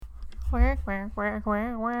Work, work, work,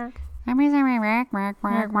 work, work. Oh,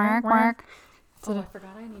 I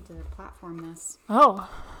forgot I need to platform this. Oh,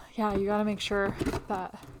 yeah, you gotta make sure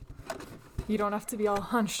that you don't have to be all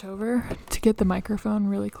hunched over to get the microphone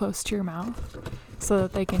really close to your mouth so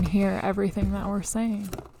that they can hear everything that we're saying.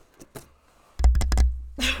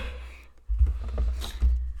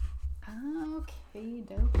 Okay,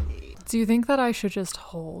 dokie. Do you think that I should just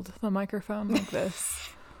hold the microphone like this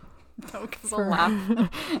No, because I'll laugh.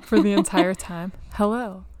 for the entire time?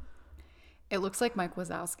 Hello. It looks like Mike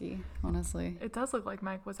Wazowski, honestly. It does look like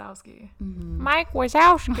Mike Wazowski. Mm-hmm. Mike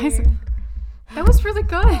Wazowski. That was really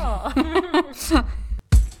good. Oh.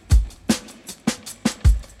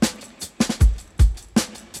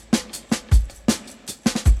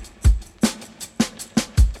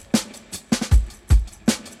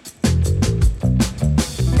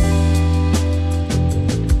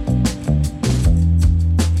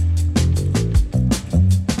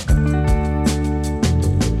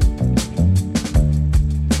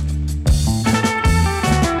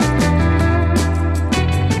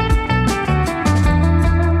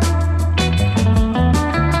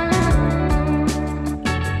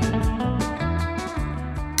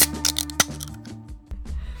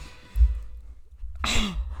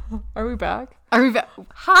 Are we back? Are we back?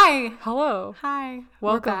 Hi. Hello. Hi.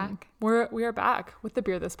 Welcome. We're back. We are back with the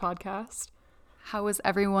Beer This podcast. How was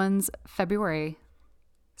everyone's February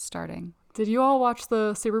starting? Did you all watch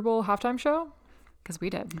the Super Bowl halftime show? Because we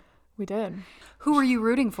did. We did. Who were you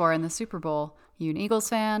rooting for in the Super Bowl? You an Eagles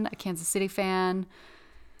fan, a Kansas City fan,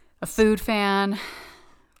 a food fan,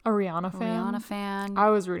 A Rihanna fan? Rihanna fan? I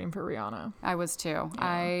was rooting for Rihanna. I was too. Yeah.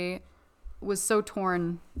 I was so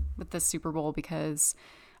torn with this Super Bowl because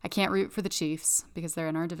I can't root for the Chiefs because they're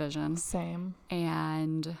in our division. Same.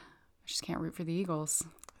 And I just can't root for the Eagles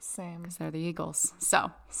Same. because they're the Eagles.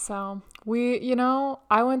 So So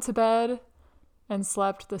I went to bed and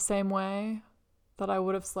slept the same way that I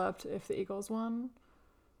would have slept if the Eagles won.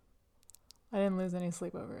 I didn't lose any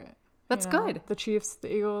sleep over it. that's good. The Chiefs,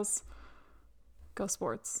 the Eagles, go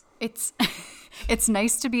sports. It's it's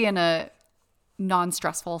nice to be in a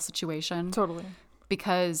non-stressful situation Totally.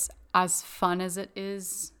 because as fun as it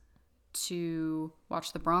is to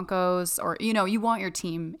watch the Broncos or, you want your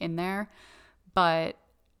team in there, but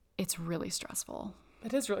it's really stressful.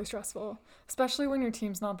 It is really stressful, especially when your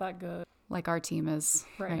team's not that good. Like our team is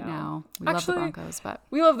Right right now. now. We Actually, love the Broncos, but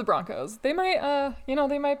We love the Broncos. They might,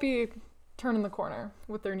 they might be turning the corner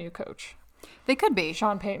with their new coach, they could be.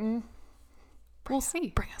 Sean Payton. We'll see.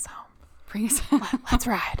 Bring us home. Bring us Let's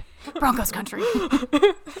ride. Broncos country.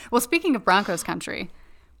 Well, speaking of Broncos country,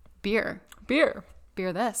 beer. Beer.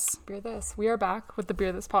 Beer this. Beer This. We are back with the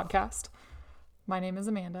Beer This podcast. My name is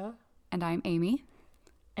Amanda, And I'm Amy.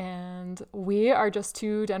 and we are just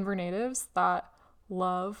two Denver natives that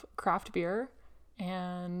love craft beer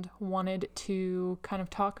and wanted to kind of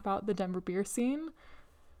talk about the Denver beer scene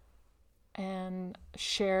and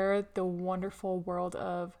share the wonderful world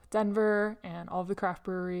of Denver and all of the craft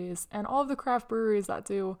breweries and all of the craft breweries that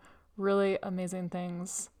do really amazing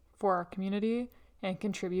things for our community and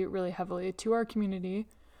contribute really heavily to our community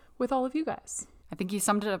with all of you guys. I think you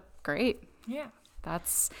summed it up great. Yeah.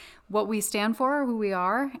 That's what we stand for, who we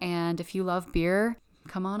are. And if you love beer,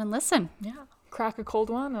 come on and listen. Yeah. Crack a cold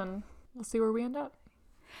one and we'll see where we end up.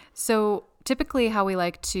 So typically how we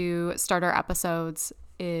like to start our episodes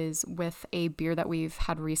is with a beer that we've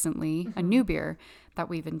had recently, a new beer that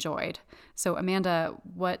we've enjoyed. So Amanda,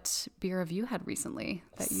 what beer have you had recently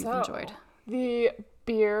that you've enjoyed? The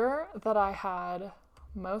beer that I had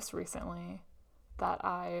most recently that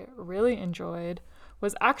I really enjoyed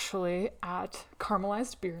was actually at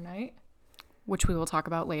Caramelized Beer Night. Which we will talk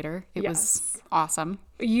about later. It was awesome.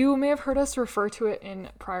 You may have heard us refer to it in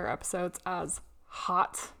prior episodes as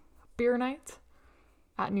Hot Beer Night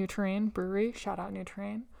at New Terrain Brewery. Shout out New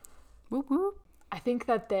Terrain. Whoop whoop. I think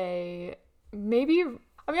that I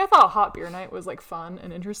thought Hot Beer Night was like fun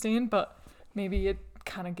and interesting, but maybe it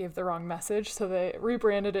kind of gave the wrong message. So they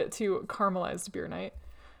rebranded it to Caramelized Beer Night.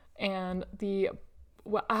 And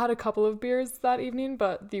I had a couple of beers that evening,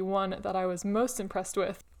 but the one that I was most impressed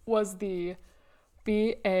with was the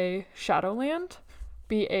BA Shadowland.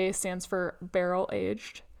 BA stands for barrel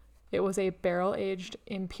aged. It was a barrel aged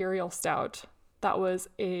imperial stout that was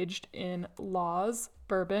aged in Laws,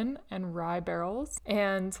 bourbon, and rye barrels.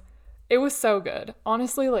 And it was so good.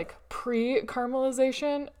 Honestly, like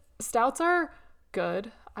pre-caramelization, stouts are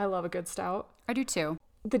good. I love a good stout. I do too.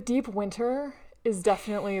 The deep winter is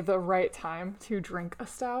definitely the right time to drink a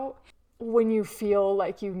stout when you feel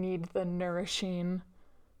like you need the nourishing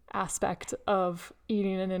aspect of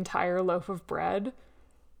eating an entire loaf of bread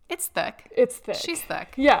It's thick. It's thick. She's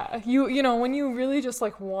thick. Yeah. You know, when you really just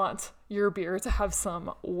like want your beer to have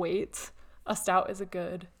some weight, a stout is a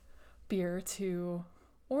good beer to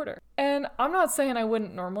order. And I'm not saying I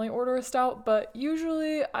wouldn't normally order a stout, but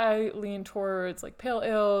usually I lean towards like pale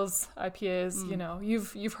ales, IPAs, you know,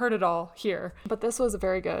 you've heard it all here. But this was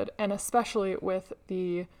very good, and especially with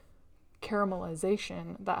the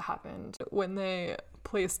caramelization that happened when they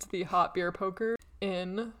placed the hot beer poker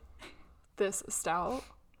in this stout,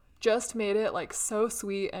 just made it like so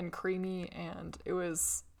sweet and creamy, and it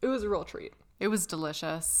was a real treat. It was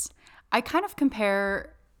delicious. I kind of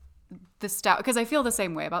compare the stout, because I feel the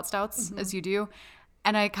same way about stouts as you do,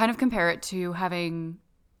 and I kind of compare it to having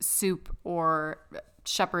soup or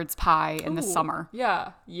shepherd's pie in the summer.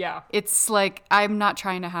 Yeah. It's like, I'm not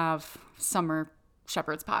trying to have summer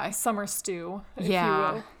shepherd's pie. Summer stew, if you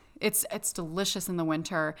will. It's delicious in the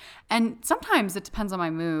winter. And sometimes it depends on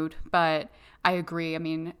my mood, but I agree. I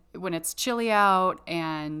mean, when it's chilly out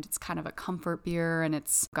and it's kind of a comfort beer and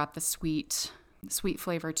it's got the sweet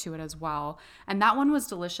flavor to it as well. And that one was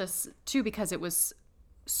delicious too, because it was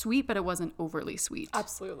sweet, but it wasn't overly sweet.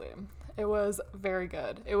 Absolutely. It was very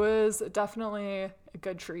good. It was definitely a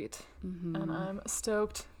good treat. And I'm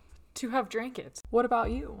stoked to have drank it. What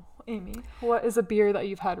about you, Amy? What is a beer that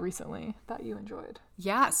you've had recently that you enjoyed?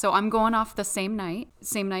 Yeah, so I'm going off the same night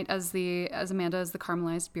as Amanda, as the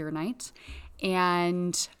caramelized beer night.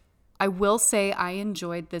 And I will say I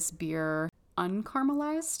enjoyed this beer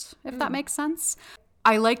uncaramelized, if that makes sense.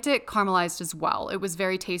 I liked it caramelized as well. It was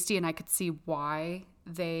very tasty, and I could see why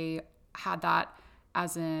they had that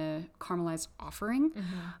as a caramelized offering.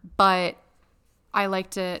 But I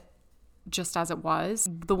liked it just as it was.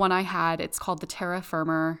 The one I had, it's called the Terra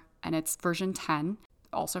Firma, and it's version 10,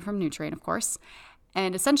 also from Nutrien, of course.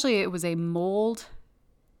 And essentially it was a mulled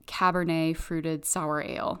Cabernet fruited sour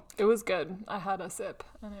ale. It was good. I had a sip,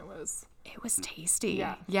 and it was tasty.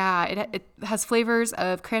 Yeah. It has flavors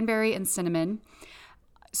of cranberry and cinnamon.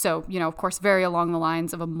 So, you know, of course, very along the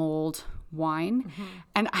lines of a mulled wine.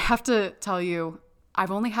 And I have to tell you,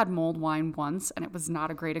 I've only had mulled wine once, and it was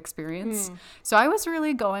not a great experience. So I was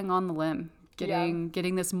really going on the limb,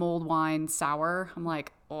 getting this mulled wine sour. I'm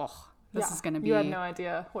like, oh, this is going to be... You had no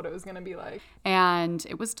idea what it was going to be like. And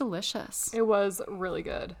it was delicious. It was really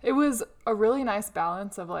good. It was a really nice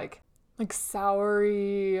balance of like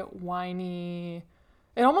soury, winey.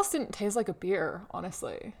 It almost didn't taste like a beer,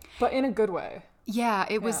 honestly, but in a good way. Yeah,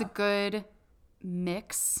 it was a good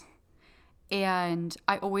mix. And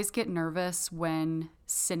I always get nervous when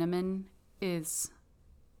cinnamon is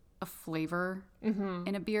a flavor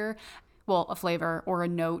in a beer. Well, a flavor or a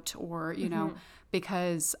note, or, you know,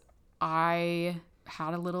 because I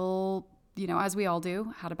had a little, you know, as we all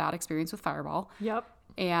do, had a bad experience with Fireball. Yep.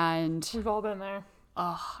 And We've all been there.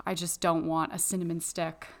 I just don't want a cinnamon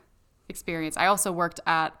stick experience. I also worked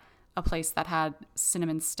at a place that had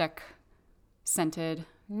cinnamon stick scented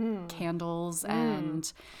candles,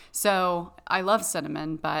 and so I love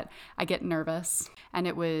cinnamon, but I get nervous, and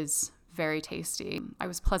it was very tasty. I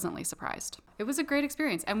was pleasantly surprised. It was a great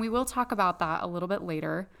experience, and we will talk about that a little bit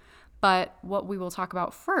later, but what we will talk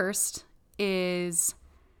about first is,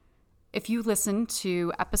 if you listen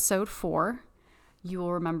to episode 4, you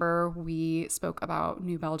will remember we spoke about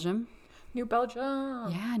New Belgium. New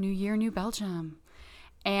Belgium. Yeah, New Year, New Belgium.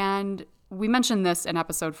 And we mentioned this in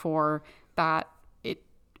episode 4, that it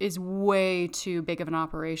is way too big of an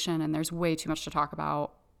operation and there's way too much to talk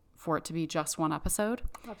about for it to be just one episode.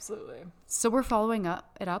 Absolutely. So we're following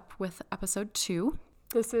it up with episode 2.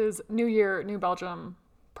 This is New Year, New Belgium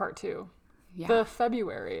part 2. Yeah. The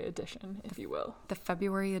February edition, if you will. The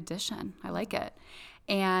February edition. I like it.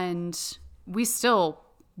 And we still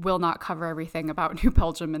will not cover everything about New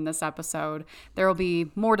Belgium in this episode. There will be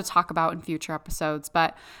more to talk about in future episodes,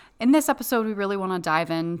 but in this episode, we really want to dive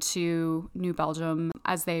into New Belgium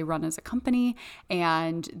as they run as a company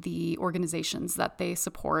and the organizations that they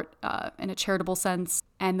support in a charitable sense,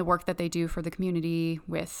 and the work that they do for the community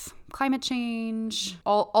with climate change,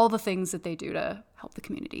 all the things that they do to help the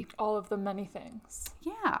community. All of the many things.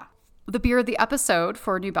 Yeah. The beer of the episode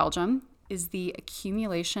for New Belgium is the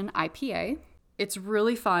Accumulation IPA. It's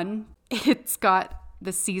really fun. It's got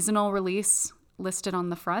the seasonal release listed on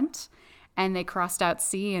the front, and they crossed out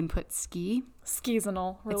C and put ski.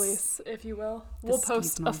 Seasonal release, if you will. We'll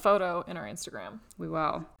post seasonal. a photo in our Instagram. We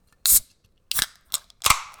will.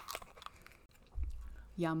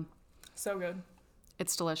 Yum. So good.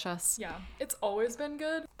 It's delicious. Yeah, it's always been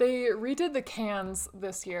good. They redid the cans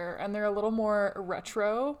this year, and they're a little more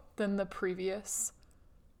retro than the previous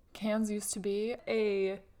cans used to be.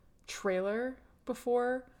 A trailer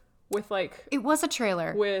before with like It was a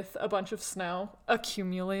trailer. with a bunch of snow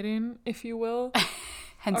accumulating, if you will.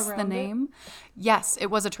 Hence the around name. Yes, it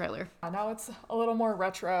was a trailer. Now it's a little more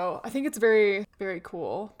retro. I think it's very, very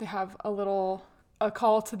cool. They have a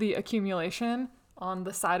call to the accumulation on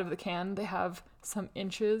the side of the can. They have some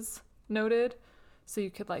inches noted. So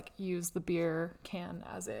you could like use the beer can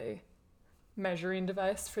as a measuring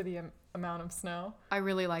device for the amount of snow. I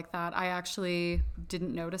really like that. I actually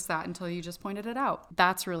didn't notice that until you just pointed it out.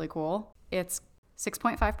 That's really cool. It's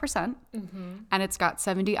 6.5%, and it's got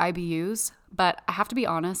 70 IBUs, but I have to be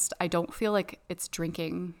honest, I don't feel like it's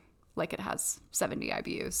drinking like it has 70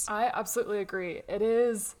 IBUs. I absolutely agree. It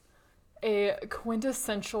is a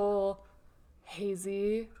quintessential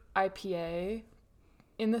hazy IPA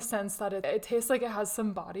in the sense that it tastes like it has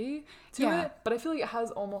some body to it, but I feel like it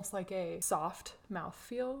has almost like a soft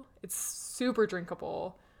mouthfeel. It's super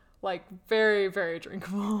drinkable, like very, very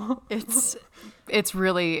drinkable. It's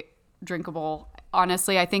really drinkable.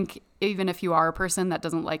 Honestly, I think even if you are a person that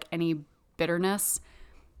doesn't like any bitterness,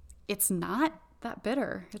 it's not that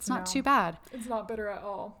bitter. It's not too bad. It's not bitter at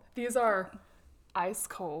all. These are ice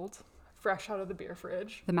cold, fresh out of the beer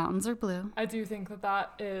fridge. The mountains are blue. I do think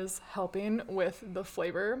that is helping with the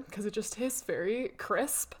flavor because it just tastes very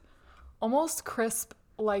crisp, almost crisp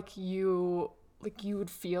like you would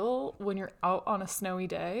feel when you're out on a snowy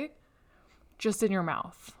day, just in your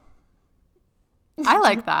mouth. I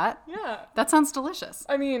like that. Yeah. That sounds delicious.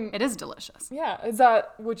 I mean, It is delicious. yeah.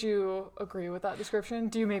 Would you agree with that description?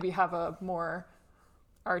 Do you maybe have a more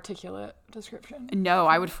articulate description? No,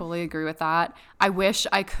 I would fully agree with that. I wish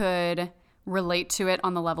I could relate to it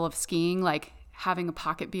on the level of skiing, like having a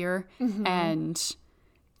pocket beer and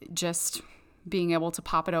just being able to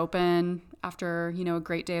pop it open after, a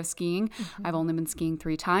great day of skiing. I've only been skiing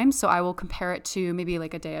 3 times, so I will compare it to maybe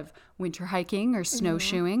like a day of winter hiking or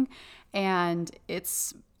snowshoeing. And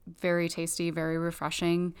it's very tasty, very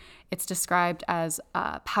refreshing. It's described as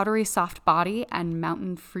powdery soft body and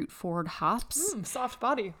mountain fruit forward hops. Soft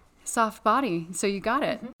body. Soft body. So you got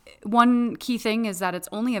it. One key thing is that it's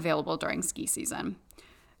only available during ski season.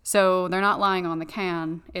 So they're not lying on the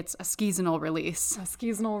can. It's a seasonal release. A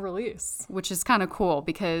seasonal release. Which is kind of cool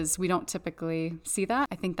because we don't typically see that.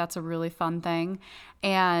 I think that's a really fun thing.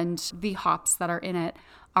 And the hops that are in it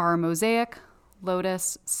are Mosaic,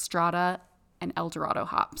 Lotus, Strata, and Eldorado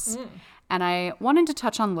hops. And I wanted to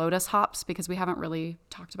touch on Lotus hops because we haven't really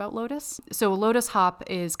talked about Lotus. So Lotus hop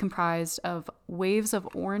is comprised of waves of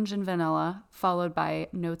orange and vanilla, followed by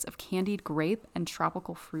notes of candied grape and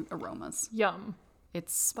tropical fruit aromas. Yum.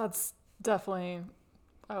 That's definitely,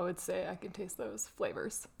 I would say I can taste those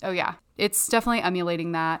flavors. Oh yeah, it's definitely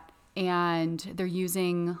emulating that. And they're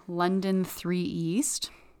using London 3 yeast,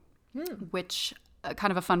 which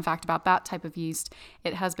kind of a fun fact about that type of yeast,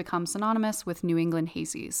 it has become synonymous with New England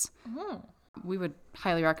hazies. We would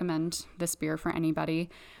highly recommend this beer for anybody.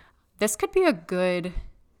 This could be a good,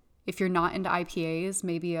 if you're not into IPAs,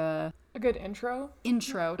 maybe a good intro to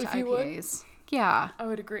IPAs. Yeah. I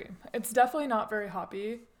would agree. It's definitely not very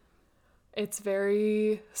hoppy. It's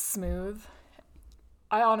very smooth.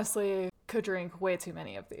 I honestly could drink way too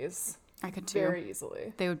many of these. I could too. Very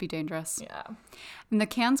easily. They would be dangerous. Yeah. And the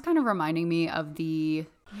can's kind of reminding me of the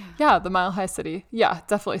Mile High City. Yeah,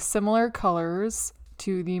 definitely similar colors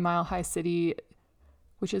to the Mile High City,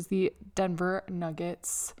 which is the Denver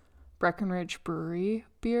Nuggets Breckenridge Brewery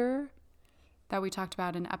beer that we talked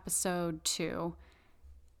about in episode 2.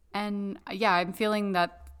 And yeah, I'm feeling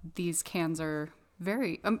that these cans are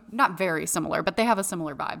not very similar, but they have a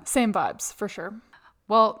similar vibe. Same vibes, for sure.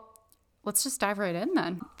 Well, let's just dive right in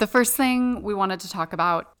then. The first thing we wanted to talk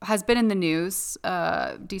about has been in the news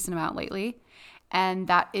a decent amount lately, and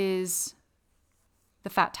that is the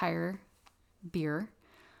Fat Tire beer,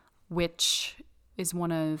 which is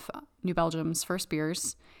one of New Belgium's first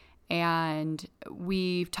beers. And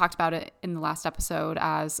we've talked about it in the last episode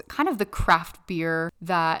as kind of the craft beer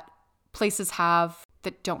that places have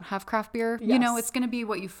that don't have craft beer. Yes. It's going to be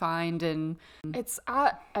what you find in... It's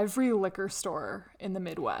at every liquor store in the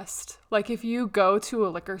Midwest. Like if you go to a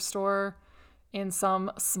liquor store in some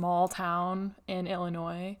small town in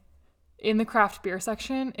Illinois, in the craft beer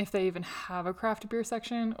section, if they even have a craft beer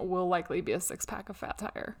section, will likely be a 6-pack of Fat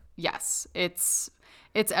Tire. Yes, it's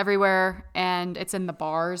everywhere, and it's in the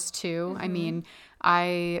bars too. I mean,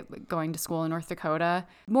 going to school in North Dakota,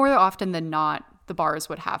 more often than not, the bars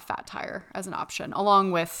would have Fat Tire as an option,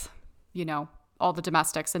 along with, all the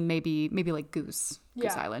domestics and maybe like Goose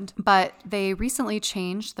Island. But they recently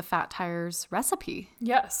changed the Fat Tire's recipe.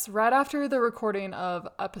 Yes, right after the recording of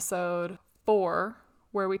episode 4,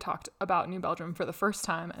 where we talked about New Belgium for the first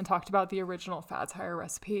time and talked about the original Fat Tire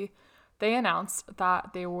recipe, they announced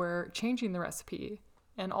that they were changing the recipe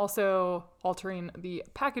and also altering the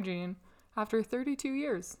packaging after 32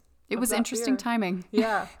 years. It was interesting timing.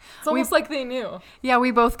 Yeah. It's almost like they knew. Yeah,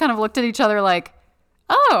 we both kind of looked at each other like,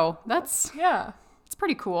 oh, it's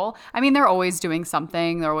pretty cool. I mean, they're always doing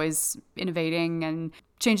something. They're always innovating and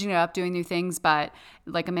changing it up, doing new things. But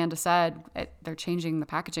like Amanda said, they're changing the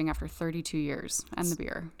packaging after 32 years and the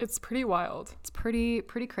beer. It's pretty wild. It's pretty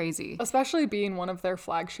crazy. Especially being one of their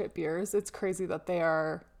flagship beers. It's crazy that they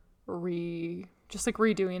are just like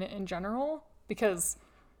redoing it in general, because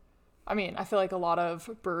I mean, I feel like a lot of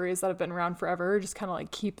breweries that have been around forever just kind of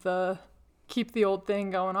like keep the old thing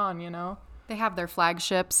going on, you know? They have their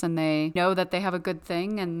flagships and they know that they have a good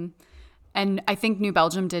thing, and I think New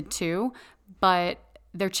Belgium did too, but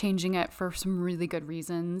they're changing it for some really good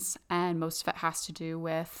reasons, and most of it has to do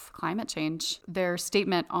with climate change. Their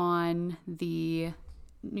statement on the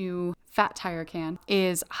new Fat Tire can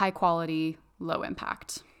is high quality, low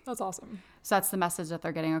impact. That's awesome. So that's the message that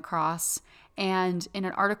they're getting across. And in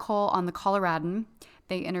an article on the Coloradan,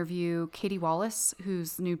 they interview Katie Wallace,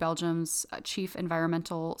 who's New Belgium's Chief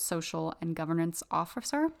Environmental, Social, and Governance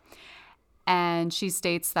Officer. And she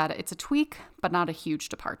states that it's a tweak, but not a huge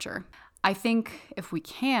departure. I think if we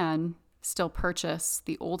can still purchase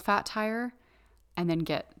the old Fat Tire and then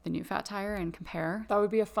get the new Fat Tire and compare. That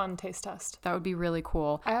would be a fun taste test. That would be really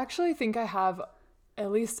cool. I actually think I have at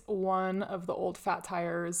least one of the old Fat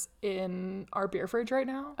Tires in our beer fridge right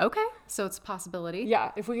now. Okay, so it's a possibility.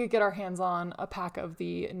 Yeah, if we could get our hands on a pack of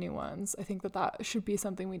the new ones, I think that should be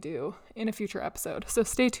something we do in a future episode. So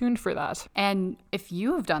stay tuned for that. And if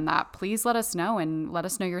you have done that, please let us know and let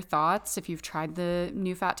us know your thoughts. If you've tried the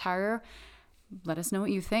new Fat Tire, let us know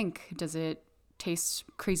what you think. Does it taste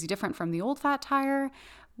crazy different from the old Fat Tire?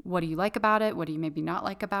 What do you like about it? What do you maybe not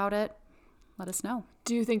like about it? Let us know.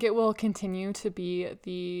 Do you think it will continue to be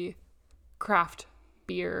the craft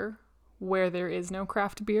beer where there is no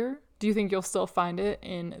craft beer? Do you think you'll still find it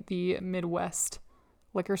in the Midwest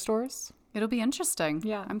liquor stores? It'll be interesting.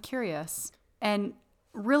 Yeah. I'm curious. And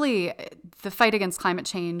really, the fight against climate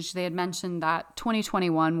change, they had mentioned that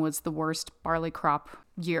 2021 was the worst barley crop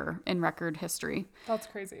year in record history. That's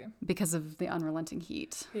crazy. Because of the unrelenting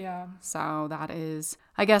heat. Yeah. So that is,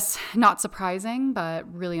 I guess, not surprising,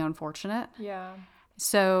 but really unfortunate. Yeah.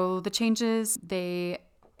 So the changes, they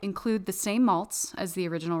include the same malts as the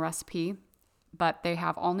original recipe, but they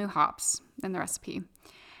have all new hops in the recipe.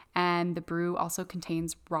 And the brew also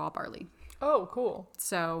contains raw barley. Oh, cool.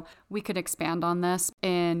 So we could expand on this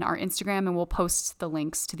in our Instagram, and we'll post the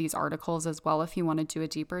links to these articles as well if you want to do a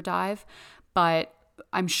deeper dive. But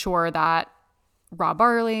I'm sure that raw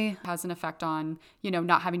barley has an effect on,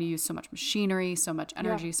 not having to use so much machinery, so much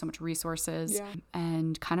energy, so much resources,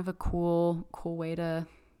 and kind of a cool way to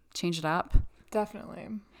change it up. Definitely.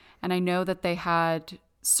 And I know that they had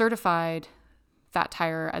certified Fat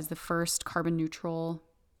Tire as the first carbon neutral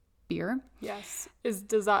beer. Yes.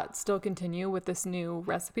 Does that still continue with this new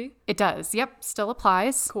recipe? It does. Yep. Still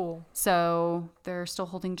applies. Cool. So they're still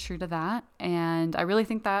holding true to that. And I really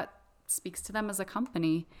think that speaks to them as a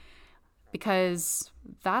company, because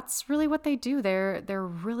that's really what they do. They're a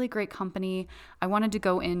really great company. I wanted to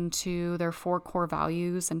go into their 4 core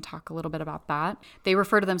values and talk a little bit about that. They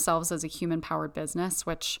refer to themselves as a human-powered business,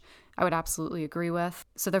 which I would absolutely agree with.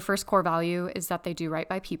 So their first core value is that they do right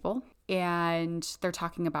by people. And they're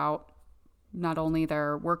talking about not only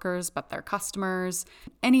their workers, but their customers,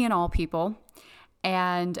 any and all people.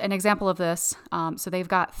 And an example of this, so they've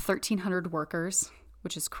got 1,300 workers,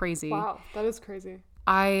 which is crazy. Wow, that is crazy.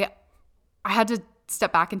 I had to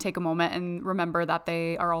step back and take a moment and remember that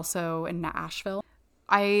they are also in Nashville.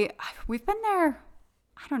 We've been there,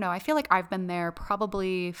 I don't know, I feel like I've been there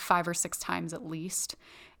probably 5 or 6 times at least.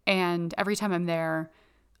 And every time I'm there,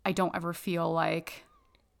 I don't ever feel like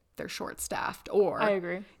they're short-staffed or I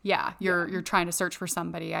agree. Yeah, you're trying to search for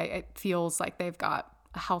somebody. It feels like they've got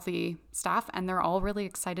a healthy staff and they're all really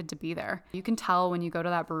excited to be there. You can tell when you go to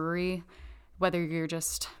that brewery, whether you're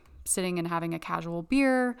just sitting and having a casual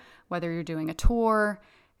beer, whether you're doing a tour,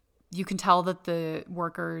 you can tell that the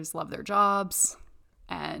workers love their jobs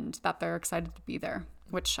and that they're excited to be there,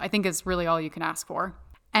 which I think is really all you can ask for.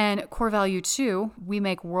 And core value 2, we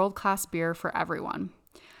make world-class beer for everyone.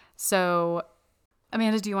 So,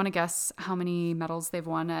 Amanda, do you want to guess how many medals they've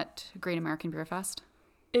won at Great American Beer Fest?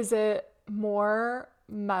 Is it more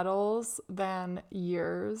medals than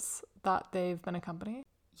years that they've been a company?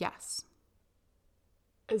 Yes.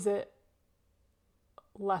 Is it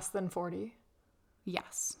less than 40?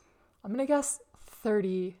 Yes. I'm going to guess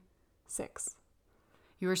 36.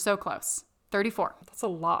 You were so close. 34. That's a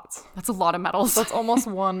lot. That's a lot of medals. That's almost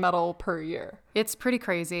one medal per year. It's pretty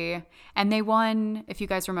crazy. And they won, if you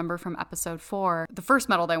guys remember from episode 4, the first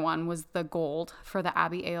medal they won was the gold for the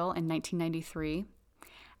Abbey Ale in 1993.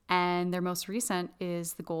 And their most recent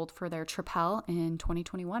is the gold for their Tripel in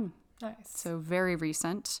 2021. Nice. So very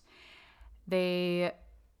recent. They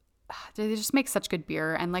just make such good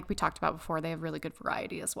beer. And like we talked about before, they have really good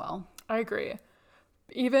variety as well. I agree.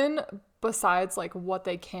 Even besides like what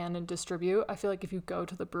they can and distribute, I feel like if you go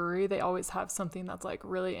to the brewery, they always have something that's like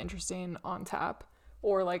really interesting on tap,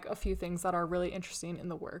 or like a few things that are really interesting in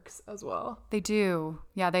the works as well. They do.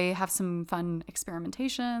 Yeah, they have some fun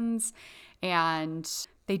experimentations, and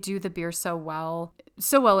they do the beer so well.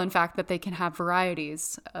 So well, in fact, that they can have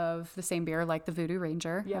varieties of the same beer, like the Voodoo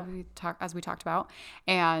Ranger, as we talked about,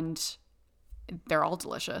 and they're all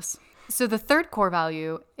delicious. So the third core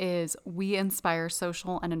value is we inspire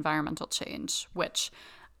social and environmental change, which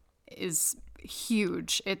is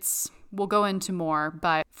huge. We'll go into more,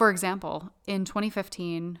 but for example, in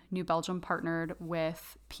 2015, New Belgium partnered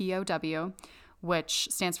with POW, which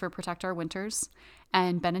stands for Protect Our Winters,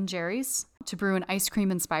 and Ben & Jerry's to brew an ice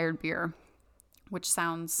cream inspired beer, which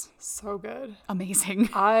sounds so good. Amazing.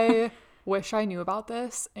 I wish I knew about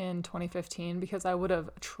this in 2015 because I would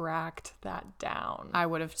have tracked that down. I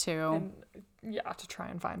would have too. And, yeah, to try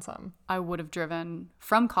and find some. I would have driven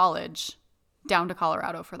from college down to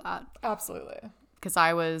Colorado for that. Absolutely. Because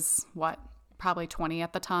I was, probably 20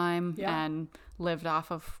 at the time, and lived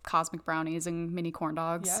off of cosmic brownies and mini corn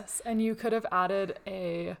dogs. Yes, and you could have added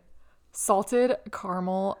a salted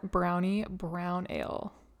caramel brownie brown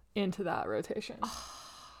ale into that rotation.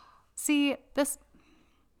 See, that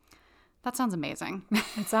sounds amazing.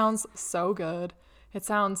 It sounds so good. It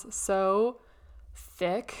sounds so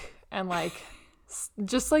thick and like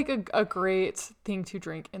just like a great thing to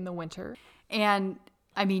drink in the winter. And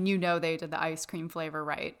I mean, they did the ice cream flavor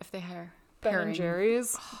right. If they are Ben &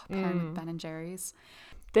 Jerry's. Pairing with Ben & Jerry's.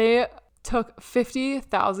 They took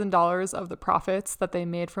 $50,000 of the profits that they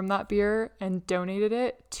made from that beer and donated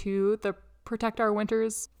it to the Protect Our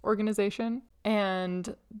Winters organization.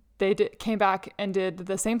 And they came back and did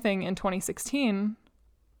the same thing in 2016.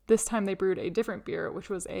 This time they brewed a different beer, which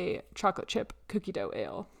was a chocolate chip cookie dough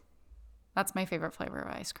ale. That's my favorite flavor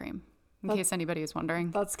of ice cream, in case anybody is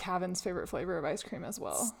wondering. That's Cavan's favorite flavor of ice cream as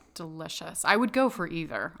well. It's delicious. I would go for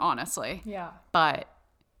either, honestly. Yeah. But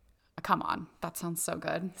come on, that sounds so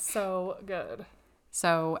good. So good.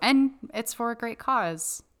 So, and it's for a great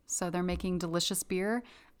cause. So they're making delicious beer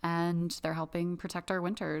and they're helping protect our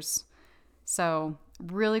winters. So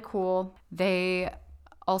really cool. They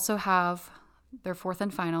also have their fourth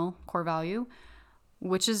and final core value,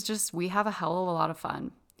 which is just we have a hell of a lot of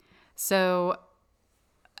fun. So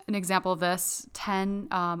an example of this,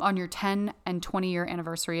 on your 10 and 20-year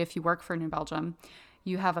anniversary, if you work for New Belgium,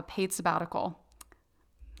 you have a paid sabbatical.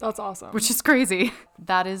 That's awesome. Which is crazy.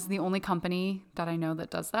 That is the only company that I know that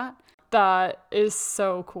does that. That is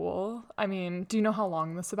so cool. I mean, do you know how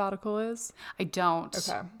long the sabbatical is? I don't.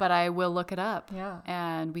 Okay. But I will look it up. Yeah.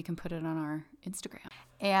 And we can put it on our Instagram.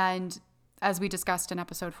 And as we discussed in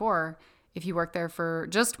episode 4, if you work there for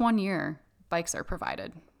just 1 year, bikes are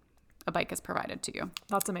provided. A bike is provided to you.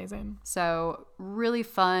 That's amazing. So really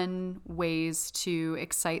fun ways to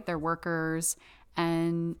excite their workers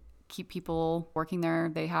and keep people working there.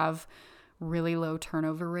 They have really low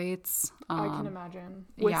turnover rates. I can imagine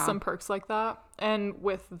with some perks like that, and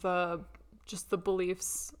with the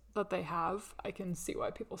beliefs that they have, I can see why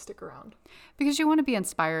people stick around. Because you want to be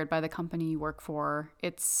inspired by the company you work for.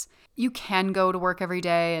 You can go to work every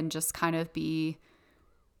day and just kind of be,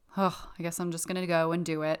 I guess I'm just going to go and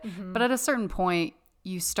do it. Mm-hmm. But at a certain point,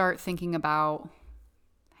 you start thinking about,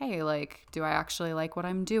 hey, like, do I actually like what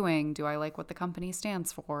I'm doing? Do I like what the company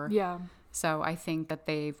stands for? Yeah. So I think that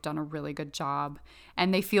they've done a really good job,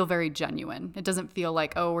 and they feel very genuine. It doesn't feel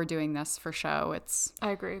like, oh, we're doing this for show.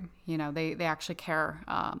 I agree. They actually care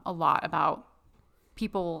a lot about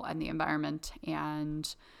people and the environment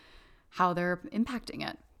and how they're impacting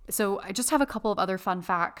it. So I just have a couple of other fun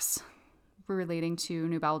facts relating to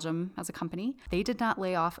New Belgium as a company. They did not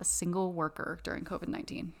lay off a single worker during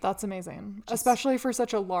COVID-19. That's amazing. Especially for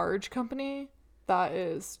such a large company. That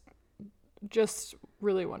is just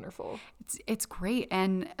really wonderful. It's great.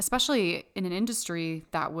 And especially in an industry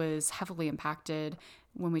that was heavily impacted.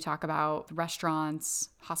 When we talk about restaurants,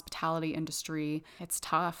 hospitality industry, it's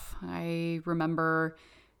tough. I remember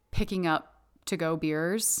picking up to-go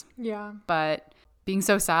beers. Yeah. But being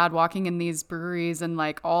so sad walking in these breweries and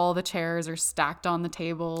like all the chairs are stacked on the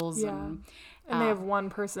tables. Yeah. And they have one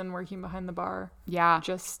person working behind the bar. Yeah.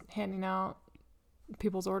 Just handing out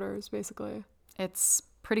people's orders, basically. It's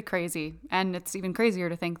pretty crazy. And it's even crazier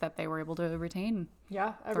to think that they were able to retain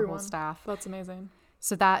Yeah, their everyone. whole staff. That's amazing.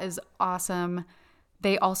 So that is awesome.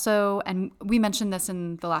 They also, and we mentioned this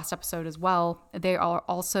in the last episode as well, they are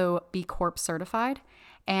also B Corp certified.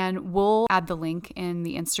 And we'll add the link in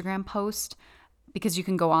the Instagram post because you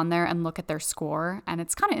can go on there and look at their score. And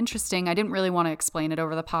it's kind of interesting. I didn't really want to explain it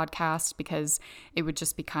over the podcast because it would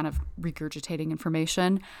just be kind of regurgitating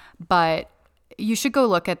information. But you should go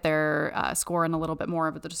look at their score in a little bit more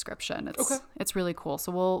of the description. It's really cool.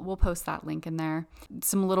 So we'll post that link in there.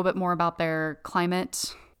 A little bit more about their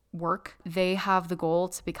climate work. They have the goal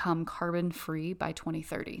to become carbon free by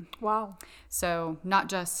 2030. Wow. So not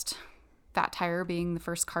just Fat Tire being the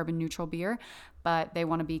first carbon neutral beer, but they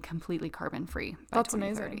want to be completely carbon free by That's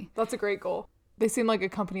 2030. amazing. That's a great goal. They seem like a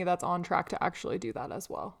company that's on track to actually do that as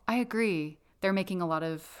well. I agree. They're making a lot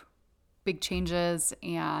of big changes,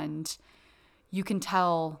 and you can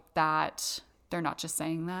tell that they're not just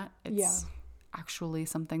saying that. It's actually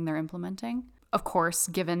something they're implementing. Of course,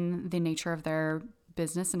 given the nature of their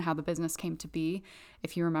business and how the business came to be,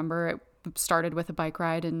 if you remember, it started with a bike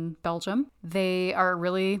ride in Belgium. They are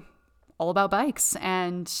really all about bikes,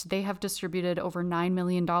 and they have distributed over $9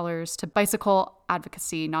 million to bicycle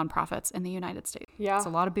advocacy nonprofits in the United States. Yeah. It's a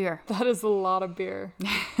lot of beer. That is a lot of beer.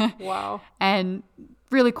 Wow. And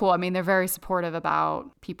really cool. I mean, they're very supportive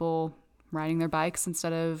about people riding their bikes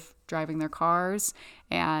instead of driving their cars.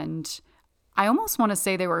 And I almost want to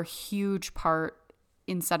say they were a huge part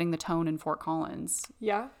in setting the tone in Fort Collins.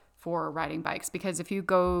 Yeah. For riding bikes, because if you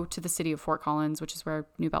go to the city of Fort Collins, which is where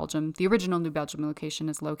New Belgium, the original New Belgium location,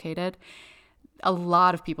 is located, a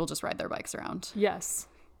lot of people just ride their bikes around. Yes.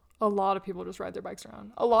 A lot of people just ride their bikes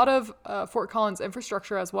around. A lot of Fort Collins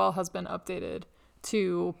infrastructure as well has been updated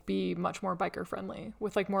to be much more biker friendly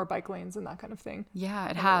with like more bike lanes and that kind of thing. Yeah,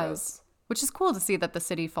 it has, which is cool to see that the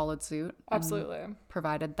city followed suit. Absolutely.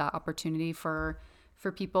 Provided that opportunity for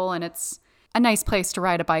people, and it's a nice place to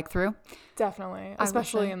ride a bike through. Definitely,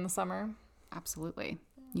 especially in the summer. Absolutely.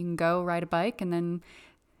 You can go ride a bike and then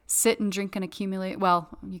sit and drink well,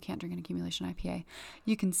 you can't drink an accumulation IPA.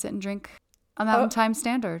 You can sit and drink a Mountain Time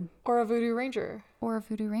Standard. Or a Voodoo Ranger. Or a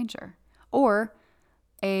Voodoo Ranger. Or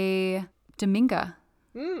a Dominga,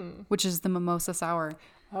 which is the mimosa sour.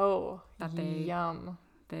 Oh, that yum.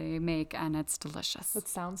 They make, and it's delicious. It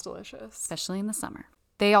sounds delicious. Especially in the summer.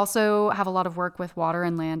 They also have a lot of work with water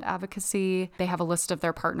and land advocacy. They have a list of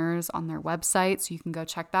their partners on their website, so you can go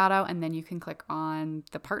check that out. And then you can click on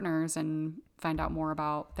the partners and find out more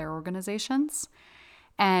about their organizations.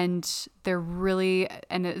 And they're really,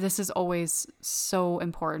 and this is always so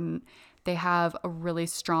important, they have a really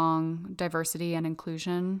strong diversity and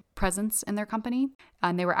inclusion presence in their company.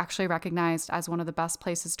 And they were actually recognized as one of the best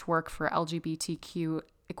places to work for LGBTQ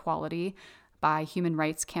equality by Human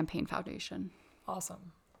Rights Campaign Foundation.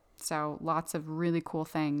 Awesome. So lots of really cool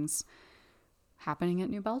things happening at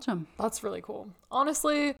New Belgium. That's really cool.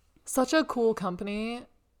 Honestly, such a cool company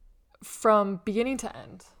from beginning to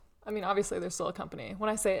end. I mean, obviously there's still a company. When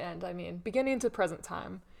I say end, I mean beginning to present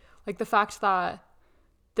time. Like the fact that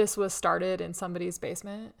this was started in somebody's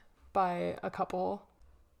basement by a couple,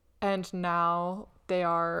 and now they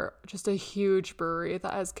are just a huge brewery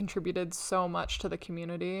that has contributed so much to the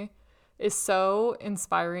community is so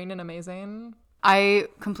inspiring and amazing. I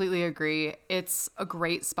completely agree. It's a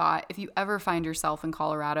great spot. If you ever find yourself in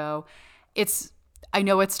Colorado, I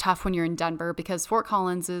know it's tough when you're in Denver because Fort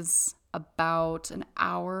Collins is about an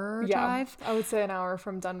hour drive. I would say an hour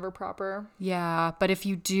from Denver proper. Yeah, but if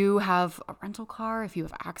you do have a rental car, if you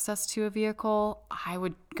have access to a vehicle, I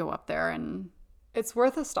would go up there, and it's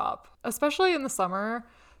worth a stop, especially in the summer.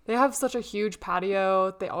 They have such a huge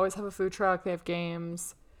patio. They always have a food truck. They have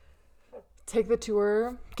games. Take the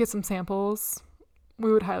tour, get some samples.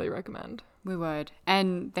 We would highly recommend. We would.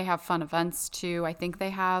 And they have fun events too. I think they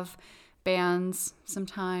have bands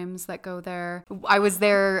sometimes that go there. I was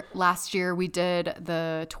there last year. We did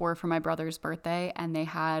the tour for my brother's birthday, and they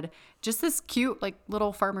had just this cute like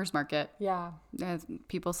little farmer's market. Yeah.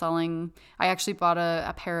 People selling. I actually bought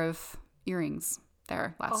a pair of earrings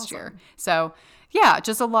there last Awesome. year. So yeah,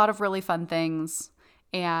 just a lot of really fun things.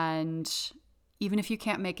 And even if you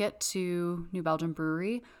can't make it to New Belgium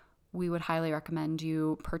Brewery, we would highly recommend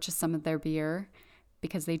you purchase some of their beer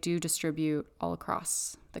because they do distribute all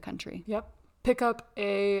across the country. Yep. Pick up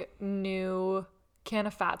a new can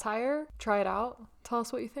of Fat Tire. Try it out. Tell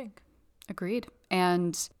us what you think. Agreed.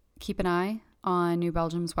 And keep an eye on New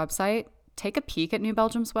Belgium's website. Take a peek at New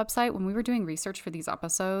Belgium's website. When we were doing research for these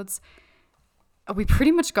episodes, we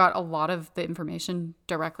pretty much got a lot of the information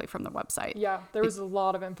directly from the website. Yeah, there was a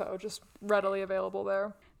lot of info just readily available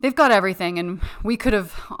there. They've got everything, and we could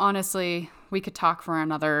have honestly we could talk for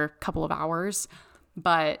another couple of hours,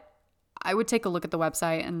 but I would take a look at the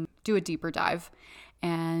website and do a deeper dive.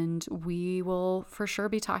 And we will for sure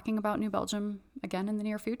be talking about New Belgium again in the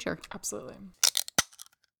near future. Absolutely.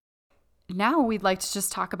 Now we'd like to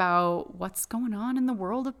just talk about what's going on in the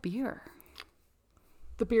world of beer.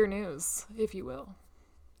 The beer news, if you will.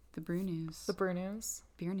 The brew news. The brew news.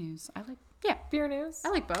 Beer news. Beer news. I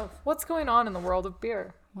like both. What's going on in the world of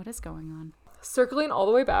beer? What is going on? Circling all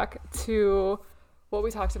the way back to what we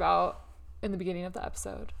talked about in the beginning of the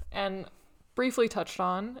episode and briefly touched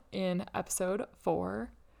on in episode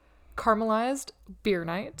 4, caramelized beer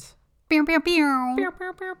night. Beer, beer, beer. Beer,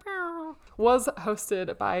 beer, beer, beer. Was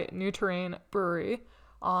hosted by New Terrain Brewery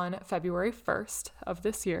on February 1st of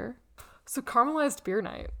this year. So caramelized beer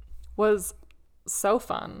night was so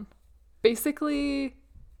fun. Basically,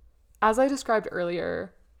 as I described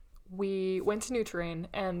earlier, we went to New Terrain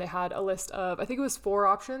and they had a list of, I think it was 4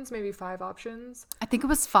 options, maybe 5 options. I think it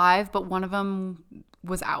was 5, but one of them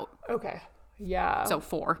was out. Okay. Yeah. So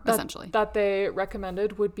 4, essentially. That they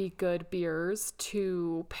recommended would be good beers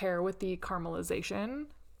to pair with the caramelization.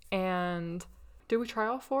 And did we try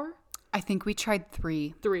all 4? I think we tried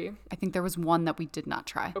 3. 3. I think there was one that we did not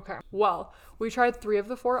try. Okay. Well, we tried 3 of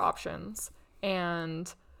the 4 options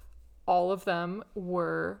and all of them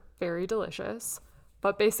were very delicious.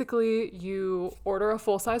 But basically, you order a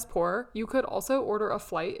full-size pour. You could also order a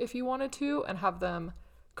flight if you wanted to and have them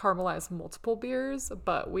caramelize multiple beers,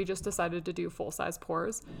 but we just decided to do full-size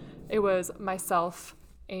pours. It was myself,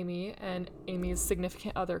 Amy, and Amy's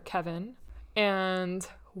significant other, Kevin. And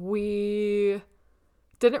we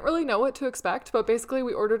didn't really know what to expect, but basically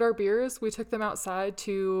we ordered our beers. We took them outside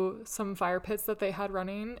to some fire pits that they had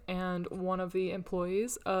running, and one of the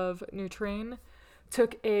employees of New Terrain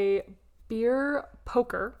took a beer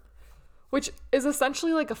poker, which is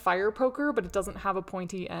essentially like a fire poker, but it doesn't have a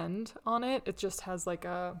pointy end on it. It just has like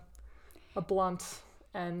a blunt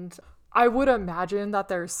end. I would imagine that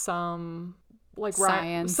there's some like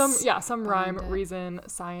science, some rhyme, reason,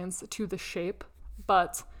 science to the shape,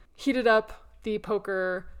 but heated up the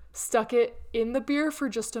poker, stuck it in the beer for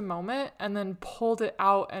just a moment, and then pulled it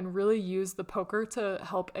out and really used the poker to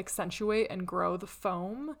help accentuate and grow the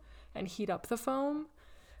foam and heat up the foam.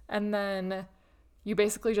 And then you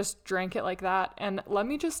basically just drank it like that. And let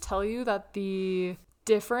me just tell you that the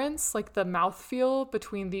difference, like the mouthfeel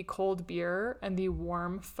between the cold beer and the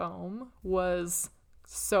warm foam, was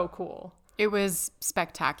so cool. It was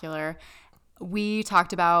spectacular. We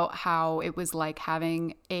talked about how it was like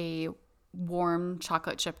having a warm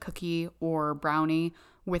chocolate chip cookie or brownie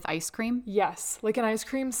with ice cream. Yes, like an ice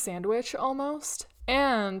cream sandwich almost.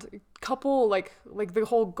 And couple like the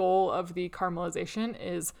whole goal of the caramelization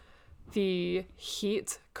is the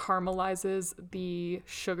heat caramelizes the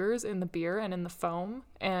sugars in the beer and in the foam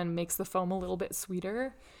and makes the foam a little bit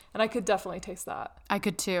sweeter. And I could definitely taste that. I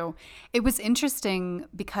could too. It was interesting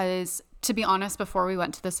because, to be honest, before we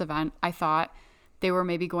went to this event, I thought they were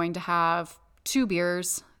maybe going to have 2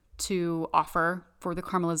 beers to offer for the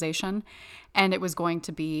caramelization, and it was going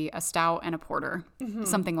to be a stout and a porter,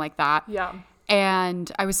 something like that. Yeah.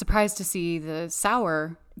 And I was surprised to see the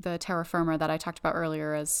sour, the Terra Firma that I talked about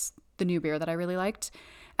earlier as the new beer that I really liked,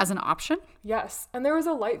 as an option. Yes. And there was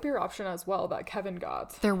a light beer option as well that Kevin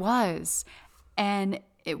got. There was. And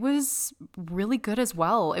it was really good as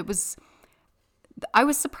well. I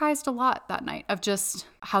was surprised a lot that night of just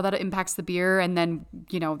how that impacts the beer, and then,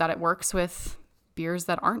 that it works with beers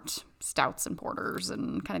that aren't stouts and porters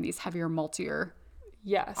and kind of these heavier, maltier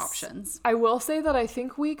options. I will say that I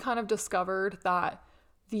think we kind of discovered that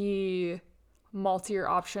the maltier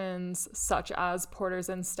options such as porters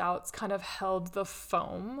and stouts kind of held the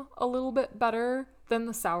foam a little bit better than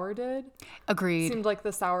the sour did. Agreed. It seemed like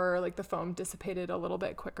the sour, like the foam dissipated a little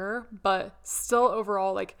bit quicker, but still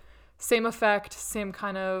overall like same effect, same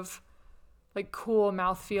kind of like cool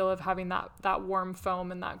mouthfeel of having that warm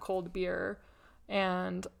foam and that cold beer.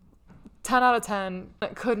 And 10 out of 10,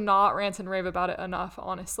 could not rant and rave about it enough,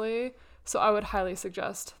 honestly. So I would highly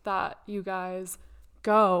suggest that you guys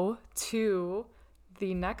go to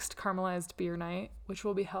the next caramelized beer night, which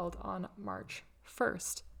will be held on March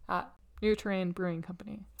 1st at New Terrain Brewing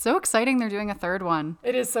Company. So exciting they're doing a third one.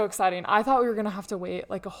 It is so exciting. I thought we were going to have to wait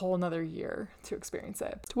like a whole nother year to experience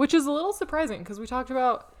it, which is a little surprising because we talked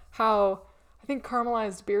about how I think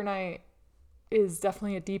caramelized beer night is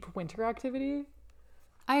definitely a deep winter activity.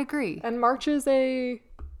 I agree. And March is I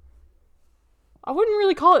wouldn't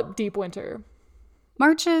really call it deep winter.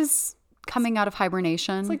 March is coming out of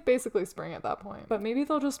hibernation. It's like basically spring at that point. But maybe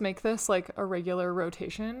they'll just make this like a regular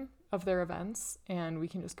rotation of their events and we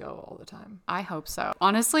can just go all the time. I hope so.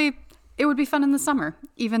 Honestly, it would be fun in the summer,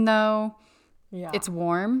 even though Yeah. It's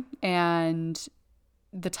warm and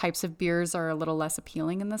the types of beers are a little less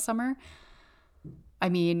appealing in the summer. I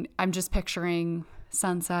mean, I'm just picturing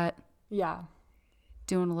sunset, Yeah.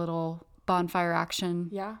 doing a little bonfire action.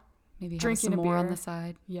 Yeah. Maybe have Drinking some a more on beer. the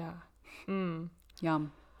side. Yeah.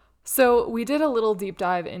 Yum. So we did a little deep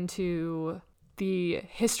dive into the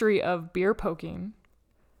history of beer poking.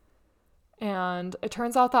 And it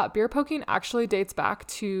turns out that beer poking actually dates back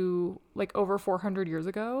to like over 400 years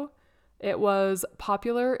ago. It was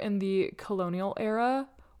popular in the colonial era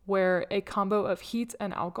where a combo of heat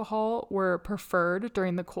and alcohol were preferred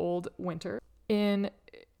during the cold winter. In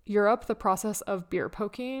Europe, the process of beer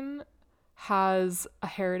poking has a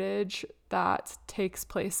heritage that takes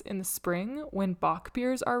place in the spring when Bock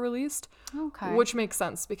beers are released. Okay. Which makes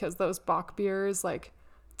sense because those Bock beers, like,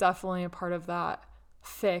 definitely a part of that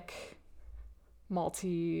thick,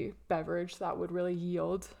 malty beverage that would really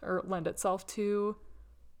yield or lend itself to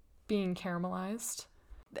being caramelized.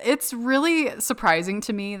 It's really surprising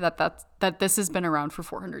to me that this has been around for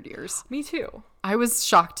 400 years. Me too. I was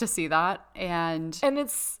shocked to see that. And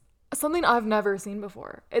it's something I've never seen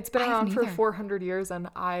before. It's been I haven't around for either. 400 years and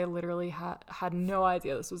I literally had no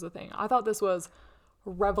idea this was a thing. I thought this was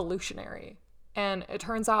revolutionary. And it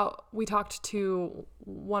turns out we talked to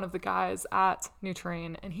one of the guys at New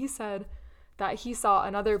Terrain and he said that he saw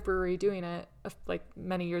another brewery doing it like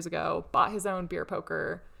many years ago, bought his own beer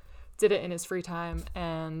poker, did it in his free time,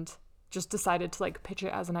 and just decided to like pitch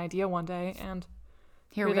it as an idea one day. And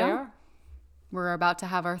here we they are. We're about to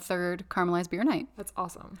have our third caramelized beer night. That's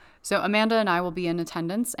awesome. So Amanda and I will be in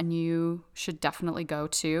attendance, and you should definitely go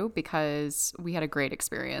too because we had a great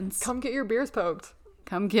experience. Come get your beers poked.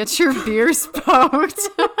 Come get your beers poked.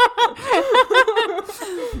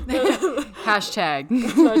 Hashtag.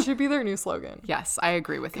 That should be their new slogan. Yes, I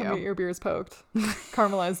agree with Come you. get your beers poked.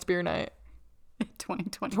 Caramelized beer night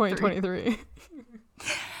 2023.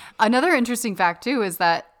 Another interesting fact too is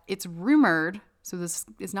that it's rumored, so this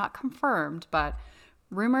is not confirmed, but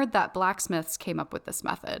rumored that blacksmiths came up with this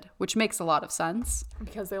method, which makes a lot of sense.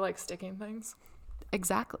 Because they like sticking things.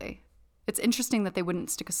 Exactly. It's interesting that they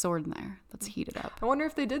wouldn't stick a sword in there that's heated up. I wonder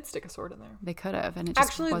if they did stick a sword in there. They could have, and it just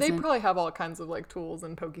Actually, wasn't. they probably have all kinds of like tools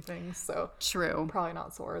and pokey things, so True. probably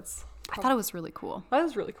not swords. I thought it was really cool. That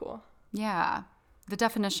is really cool. Yeah. The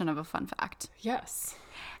definition of a fun fact. Yes.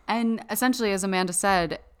 And essentially, as Amanda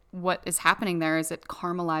said, what is happening there is it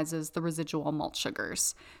caramelizes the residual malt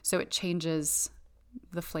sugars. So it changes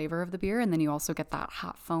the flavor of the beer, and then you also get that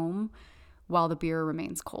hot foam while the beer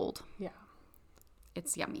remains cold. Yeah.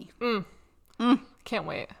 It's yummy. Can't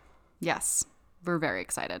wait. Yes. We're very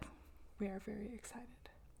excited. We are very excited.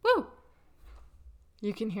 Woo!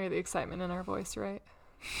 You can hear the excitement in our voice, right?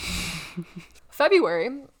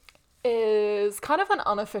 February is kind of an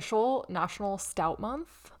unofficial National Stout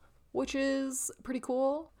Month, which is pretty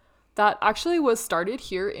cool. That actually was started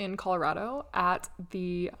here in Colorado at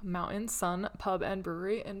the Mountain Sun Pub and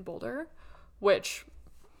Brewery in Boulder, which,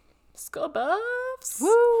 skull buffs.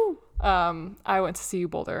 Woo! I went to CU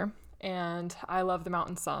Boulder, and I love the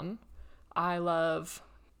Mountain Sun. I love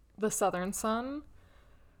the Southern Sun.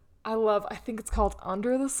 I think it's called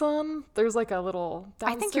Under the Sun. There's like a little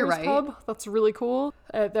I think you're downstairs right. pub that's really cool.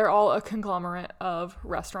 They're all a conglomerate of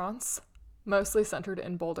restaurants, mostly centered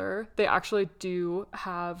in Boulder. They actually do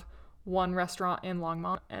have one restaurant in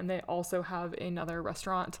Longmont, and they also have another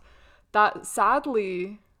restaurant that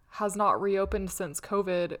sadly has not reopened since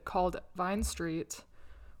COVID called Vine Street,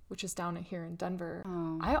 which is down here in Denver.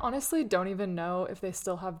 I honestly don't even know if they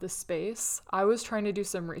still have the space. I was trying to do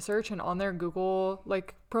some research, and on their Google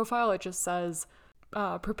profile, it just says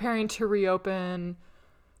preparing to reopen,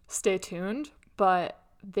 stay tuned. But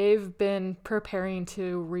they've been preparing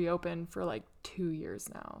to reopen for like 2 years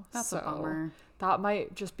now. That's a bummer. That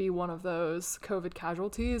might just be one of those COVID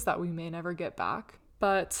casualties that we may never get back.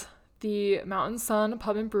 But the Mountain Sun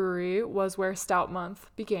Pub and Brewery was where Stout Month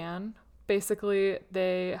began. Basically,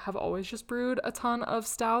 they have always just brewed a ton of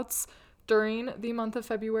stouts during the month of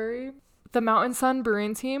February. The Mountain Sun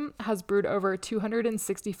Brewing Team has brewed over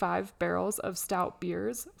 265 barrels of stout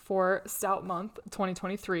beers for Stout Month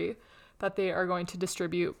 2023 that they are going to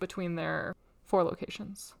distribute between their four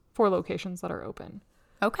locations that are open.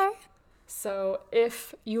 Okay. So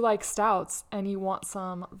if you like stouts and you want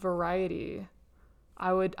some variety,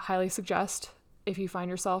 I would highly suggest, if you find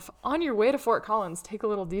yourself on your way to Fort Collins, take a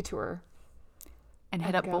little detour. And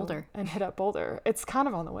hit up Boulder. And hit up Boulder. It's kind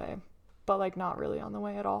of on the way, but like not really on the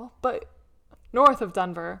way at all. But north of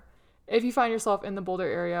Denver, if you find yourself in the Boulder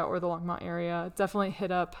area or the Longmont area, definitely hit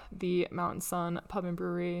up the Mountain Sun Pub and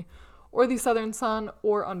Brewery or the Southern Sun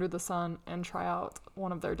or Under the Sun and try out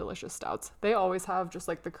one of their delicious stouts. They always have just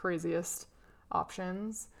like the craziest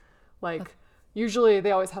options. Like usually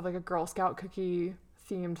they always have like a Girl Scout cookie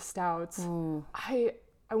themed stouts. Ooh. I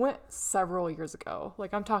went several years ago.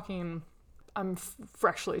 Like I'm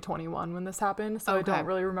freshly 21 when this happened, so I Okay. don't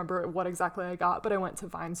really remember what exactly I got, but I went to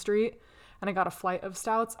Vine Street and I got a flight of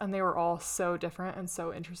stouts, and they were all so different and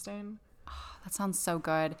so interesting. That sounds so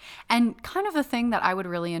good. And kind of the thing that I would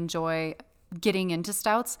really enjoy getting into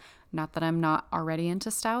stouts, not that I'm not already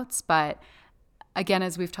into stouts, but again,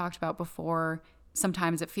 as we've talked about before,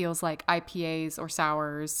 sometimes it feels like IPAs or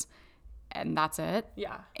sours and that's it.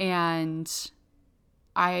 Yeah. And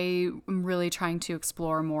I am really trying to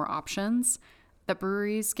explore more options that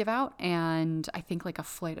breweries give out. And I think like a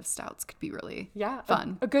flight of stouts could be really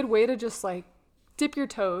fun. A good way to just like dip your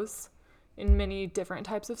toes in many different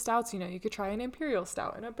types of stouts. You know, you could try an imperial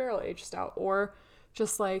stout and a barrel aged stout, or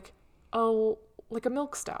just like a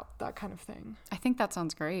milk stout, that kind of thing. I think that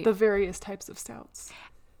sounds great. The various types of stouts.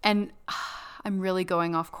 And I'm really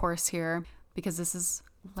going off course here because this is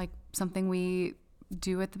like something we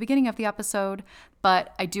do at the beginning of the episode,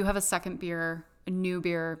 but I do have a second beer, a new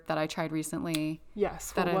beer that I tried recently.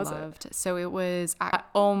 Yes, that I loved. So it was at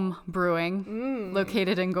Ohm Brewing,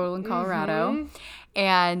 located in Golden, Colorado,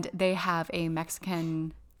 and they have a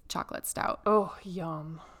Mexican chocolate stout. Oh,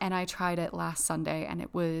 yum. And I tried it last Sunday and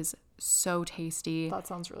it was so tasty. That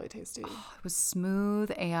sounds really tasty. It was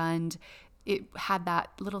smooth and it had that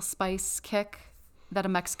little spice kick that a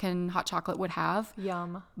Mexican hot chocolate would have.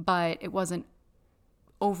 Yum. But it wasn't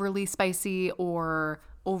overly spicy or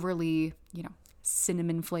overly,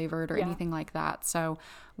 cinnamon flavored or anything like that. So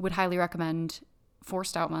would highly recommend for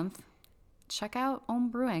Stout Month, check out Ohm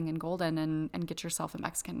Brewing in Golden and get yourself a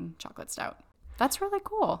Mexican chocolate stout. That's really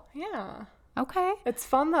cool. Yeah. Okay. It's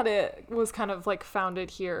fun that it was kind of like founded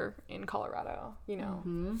here in Colorado,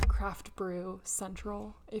 craft brew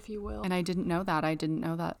central, if you will. And I didn't know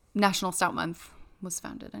that. National Stout Month was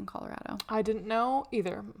founded in Colorado. I didn't know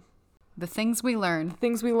either. The things we learn.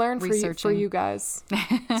 Things we learn for you guys.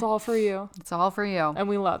 It's all for you. It's all for you. And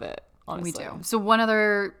we love it, honestly. We do. So one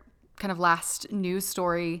other kind of last news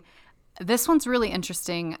story. This one's really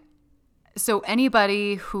interesting. So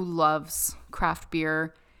anybody who loves craft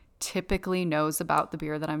beer typically knows about the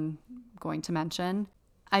beer that I'm going to mention.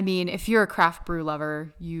 I mean, if you're a craft brew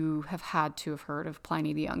lover, you have had to have heard of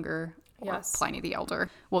Pliny the Younger or Pliny the Elder.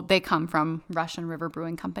 Well, they come from Russian River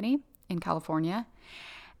Brewing Company in California.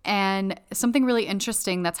 And something really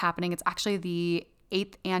interesting that's happening, it's actually the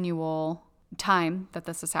 8th annual time that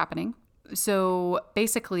this is happening. So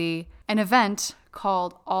basically, an event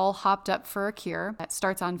called All Hopped Up for a Cure that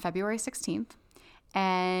starts on February 16th.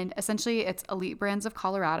 And essentially, it's Elite Brands of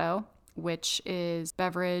Colorado, which is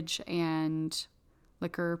beverage and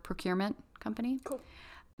liquor procurement company. Cool.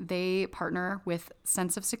 They partner with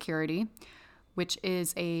Sense of Security, which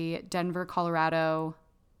is a Denver, Colorado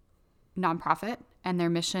nonprofit. And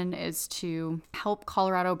their mission is to help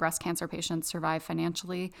Colorado breast cancer patients survive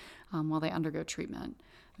financially while they undergo treatment,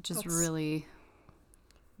 which is really,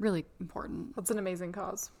 really important. That's an amazing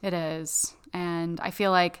cause. It is. And I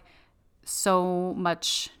feel like so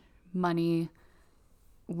much money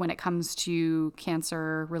when it comes to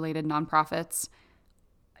cancer-related nonprofits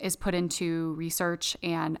is put into research.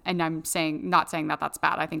 And I'm not saying that that's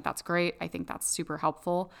bad. I think that's great. I think that's super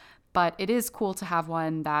helpful. But it is cool to have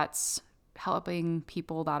one that's helping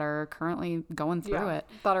people that are currently going through it.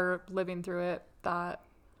 That are living through it.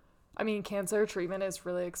 Cancer treatment is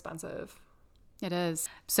really expensive. It is.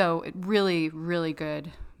 So really, really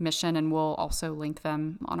good mission. And we'll also link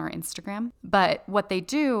them on our Instagram. But what they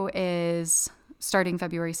do is starting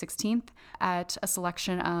February 16th at a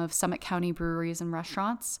selection of Summit County breweries and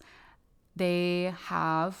restaurants, they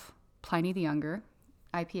have Pliny the Younger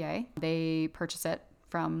IPA. They purchase it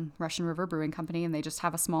from Russian River Brewing Company, and they just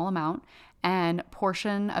have a small amount. And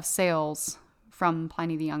portion of sales from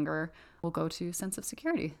Pliny the Younger will go to Sense of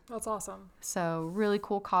Security. That's awesome. So really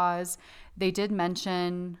cool cause. They did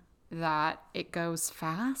mention that it goes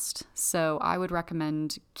fast, so I would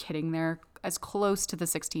recommend getting there as close to the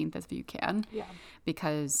 16th as you can. Yeah.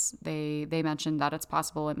 Because they mentioned that it's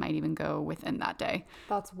possible it might even go within that day.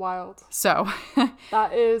 That's wild. So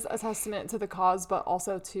that is a testament to the cause, but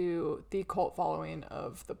also to the cult following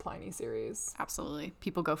of the Pliny series. Absolutely.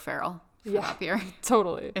 People go feral for that beer.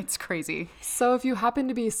 Totally. It's crazy. So if you happen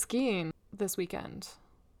to be skiing this weekend,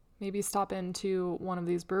 maybe stop into one of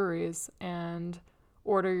these breweries and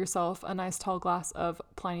order yourself a nice tall glass of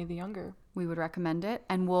Pliny the Younger. We would recommend it.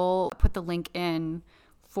 And we'll put the link in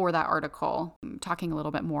for that article, talking a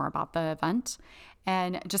little bit more about the event.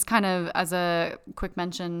 And just kind of as a quick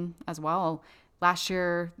mention as well, last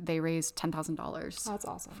year they raised $10,000. That's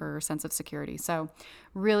awesome. For sense of security. So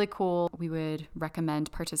really cool. We would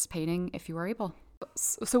recommend participating if you are able.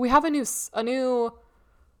 So we have a new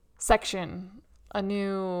section, a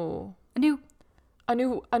new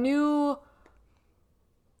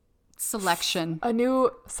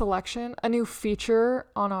selection, a new feature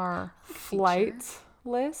on our flight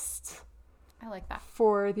list. I like that.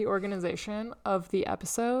 For the organization of the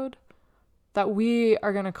episode that we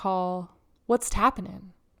are going to call What's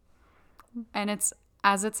Tappinin'? And it's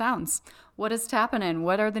as it sounds. What is tappinin'?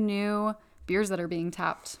 What are the new beers that are being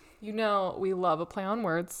tapped? You know, we love a play on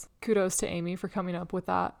words. Kudos to Amy for coming up with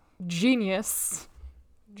that genius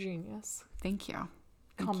Thank you.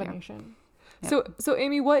 combination. Yep. So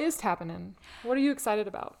Amy, what is tappinin'? What are you excited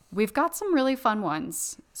about? We've got some really fun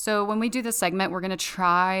ones. So when we do this segment, we're going to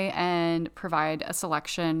try and provide a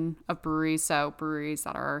selection of breweries. So breweries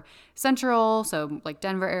that are central, so like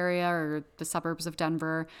Denver area or the suburbs of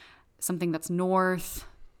Denver, something that's north,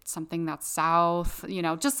 something that's south, you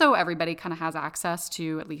know, just so everybody kind of has access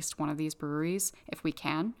to at least one of these breweries if we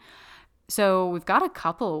can. So we've got a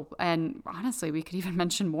couple, and honestly, we could even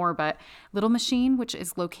mention more, but Little Machine, which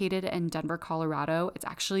is located in Denver, Colorado, it's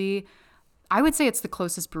actually, I would say it's the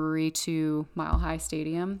closest brewery to Mile High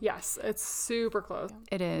Stadium. Yes, it's super close.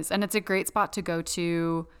 It is, and it's a great spot to go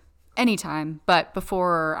to anytime, but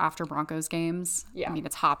before or after Broncos games. Yeah. I mean,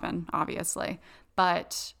 it's hopping, obviously,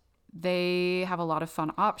 but they have a lot of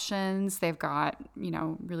fun options. They've got, you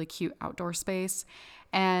know, really cute outdoor space,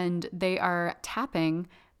 and they are tapping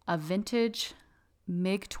a vintage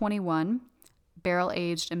MiG-21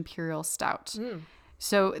 barrel-aged Imperial Stout.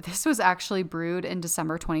 So this was actually brewed in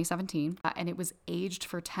December 2017, and it was aged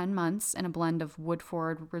for 10 months in a blend of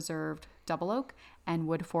Woodford Reserve Double Oak and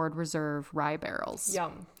Woodford Reserve Rye barrels.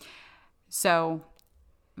 Yum. So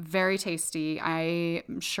very tasty.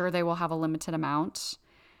 I'm sure they will have a limited amount,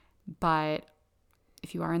 but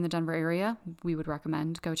if you are in the Denver area, we would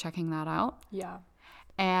recommend go checking that out. Yeah.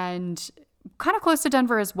 And kind of close to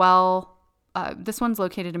Denver as well. This one's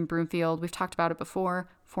located in Broomfield. We've talked about it before.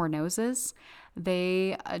 Four Noses.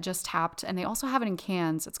 They just tapped, and they also have it in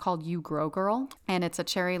cans. It's called You Grow Girl, and it's a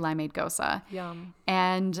cherry limeade gosa. Yum.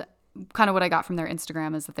 And kind of what I got from their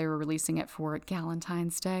Instagram is that they were releasing it for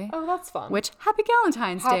Galentine's Day. Oh, that's fun. Which, happy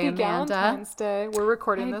Galentine's Day, Amanda. Galentine's Day. We're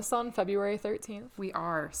recording this on February 13th. We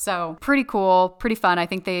are. So pretty cool, pretty fun. I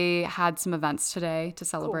think they had some events today to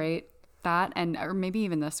celebrate that, and or maybe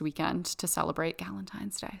even this weekend to celebrate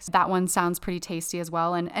Galentine's Day. So that one sounds pretty tasty as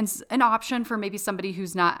well, and an option for maybe somebody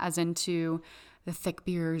who's not as into the thick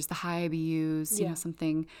beers, the high IBUs, you know,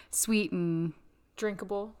 something sweet and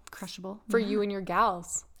drinkable, crushable for you and your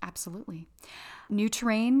gals. Absolutely. New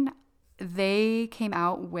Terrain, they came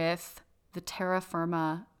out with the Terra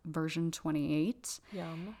Firma version 28.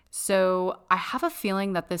 Yum. So I have a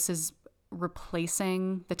feeling that this is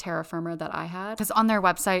replacing the Terra Firma that I had, because on their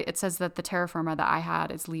website it says that the Terra Firma that I had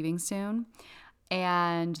is leaving soon,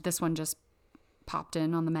 and this one just popped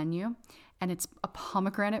in on the menu, and it's a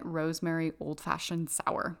pomegranate rosemary old-fashioned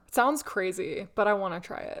sour. Sounds crazy, but I want to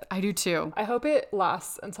try it. I do too. I hope it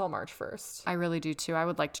lasts until March 1st. I really do too. I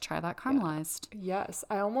would like to try that caramelized. Yes,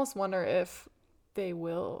 I almost wonder if they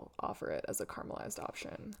will offer it as a caramelized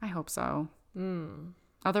option. I hope so.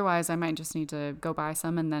 Otherwise, I might just need to go buy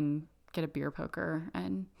some and then get a beer poker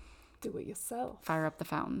and do it yourself. Fire up the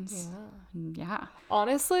fountains. Yeah.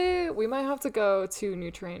 Honestly, we might have to go to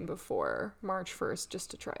New Terrain before March 1st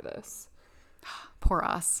just to try this. Poor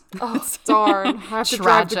us. Oh, darn. I have to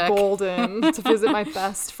drive to Golden to visit my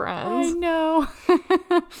best friend. I know.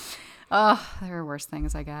 There are worse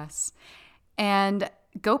things, I guess. And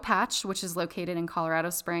Go Patch, which is located in Colorado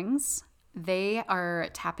Springs, they are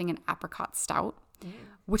tapping an apricot stout,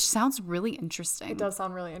 which sounds really interesting. It does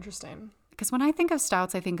sound really interesting. Because when I think of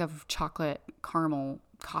stouts, I think of chocolate, caramel,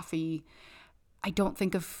 coffee. I don't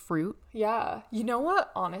think of fruit. Yeah. You know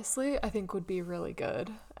what, honestly, I think would be really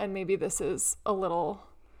good. And maybe this is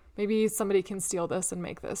maybe somebody can steal this and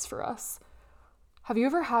make this for us. Have you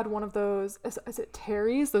ever had one of those, is it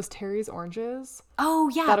Terry's? Those Terry's oranges? Oh,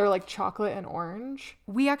 yeah. That are like chocolate and orange?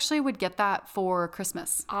 We actually would get that for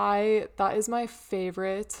Christmas. That is my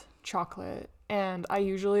favorite chocolate. And I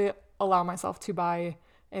usually allow myself to buy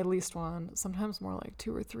at least one, sometimes more like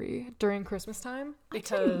 2 or 3 during Christmas time.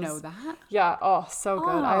 Because, I didn't know that. Yeah. Oh, so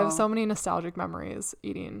good. I have so many nostalgic memories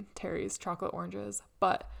eating Terry's chocolate oranges,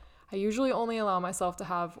 but I usually only allow myself to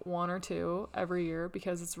have 1 or 2 every year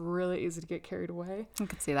because it's really easy to get carried away. I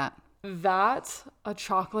could see that. A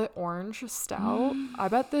chocolate orange stout. I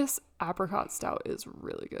bet this apricot stout is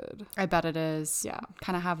really good. I bet it is. Yeah.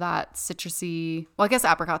 Kind of have that citrusy, well, I guess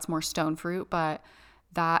apricot's more stone fruit, but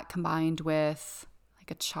That combined with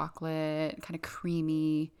like a chocolate kind of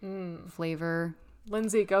creamy flavor.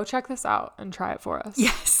 Lindsay, go check this out and try it for us.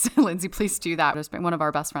 Yes, Lindsay, please do that. One of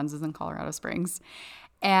our best friends is in Colorado Springs.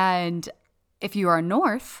 And if you are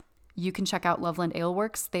north, you can check out Loveland Ale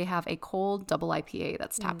Works. They have a cold double IPA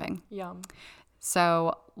that's tapping. Yum.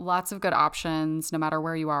 So lots of good options no matter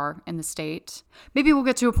where you are in the state. Maybe we'll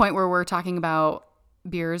get to a point where we're talking about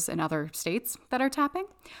beers in other states that are tapping.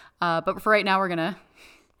 But for right now, we're going to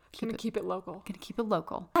keep it local. Going to keep it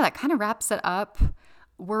local. Yeah, that kind of wraps it up.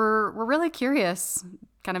 We're really curious,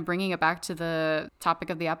 kind of bringing it back to the topic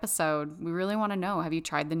of the episode. We really want to know, have you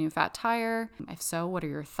tried the new fat tire? If so, what are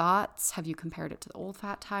your thoughts? Have you compared it to the old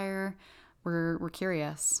fat tire? We're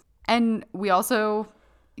curious. And we also,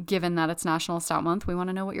 given that it's National Stout Month, we want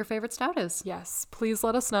to know what your favorite stout is. Yes, please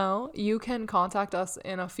let us know. You can contact us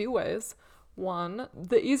in a few ways. One,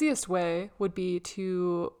 the easiest way would be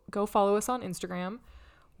to go follow us on Instagram.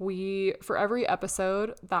 For every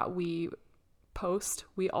episode that we post,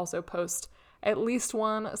 we also post at least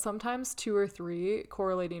one, sometimes 2 or 3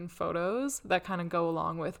 correlating photos that kind of go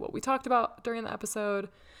along with what we talked about during the episode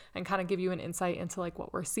and kind of give you an insight into like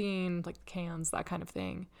what we're seeing, like cans, that kind of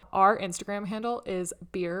thing. Our Instagram handle is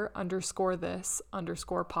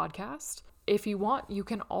beer_this_podcast. If you want, you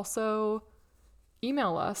can also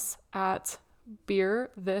email us at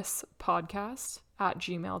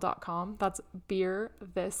beerthispodcast@gmail.com. That's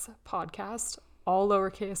beerthispodcast, all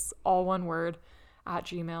lowercase, all one word,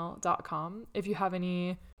 @gmail.com. If you have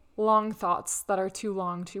any long thoughts that are too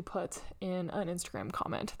long to put in an Instagram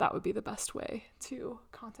comment, that would be the best way to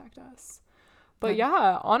contact us. But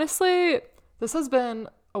yeah, honestly, this has been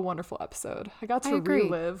a wonderful episode. I got to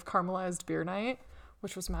relive Caramelized Beer Night,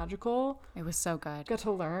 which was magical. It was so good. Got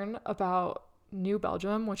to learn about New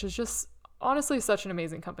Belgium, which is just honestly such an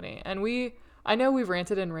amazing company. And I know we've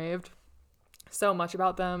ranted and raved so much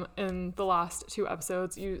about them in the last 2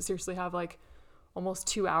 episodes. You seriously have like almost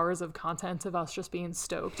 2 hours of content of us just being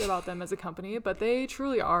stoked about them as a company, but they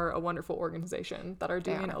truly are a wonderful organization that are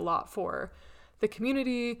doing a lot for the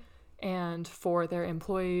community and for their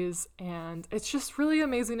employees. And it's just really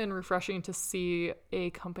amazing and refreshing to see a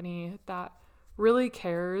company that really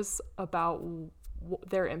cares about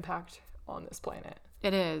their impact on this planet.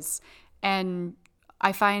 It is. And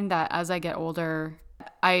I find that as I get older,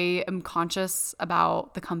 I am conscious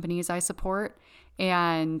about the companies I support,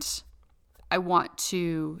 and I want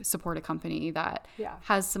to support a company that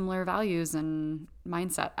has similar values and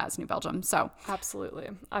mindset as New Belgium. So absolutely.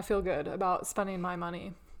 I feel good about spending my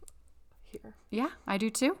money here. Yeah, I do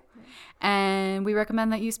too. And we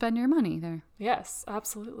recommend that you spend your money there. Yes,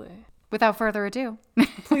 absolutely. Without further ado,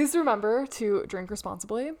 please remember to drink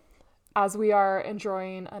responsibly. As we are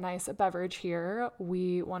enjoying a nice beverage here,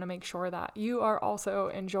 we want to make sure that you are also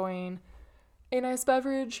enjoying a nice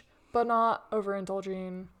beverage, but not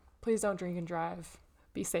overindulging. Please don't drink and drive.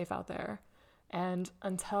 Be safe out there. And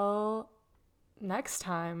until next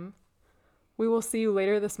time, we will see you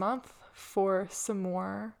later this month for some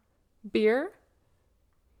more beer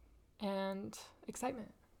and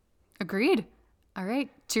excitement. Agreed. All right.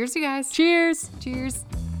 Cheers, you guys. Cheers. Cheers.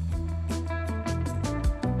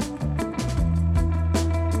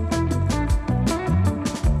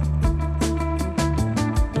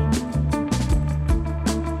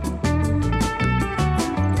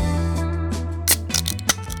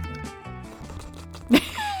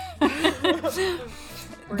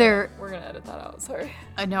 We're gonna edit that out. Sorry.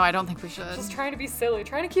 No, I don't think we should. Just trying to be silly,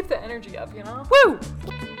 trying to keep the energy up, you know? Woo!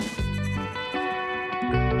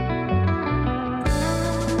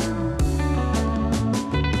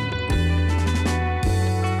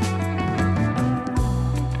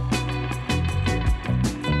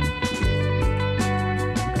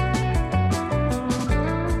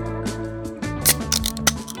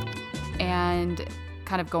 And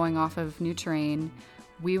kind of going off of New Train,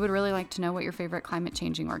 we would really like to know what your favorite climate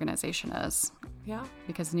changing organization is. Yeah.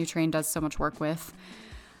 Because New Train does so much work with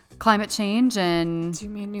climate change and... Do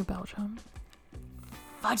you mean New Belgium?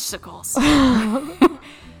 Fudgesicles.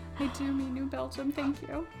 I do mean New Belgium, thank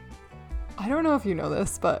you. I don't know if you know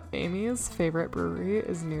this, but Amy's favorite brewery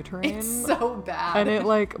is New Train. It's so bad. And it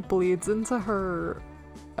like bleeds into her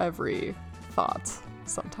every thought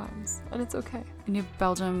sometimes, and it's okay. New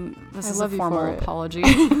Belgium, this is a formal apology.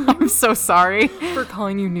 I'm so sorry for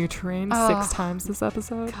calling you New Train 6 times this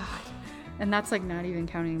episode. God. And that's like not even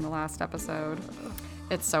counting the last episode.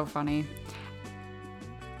 It's so funny.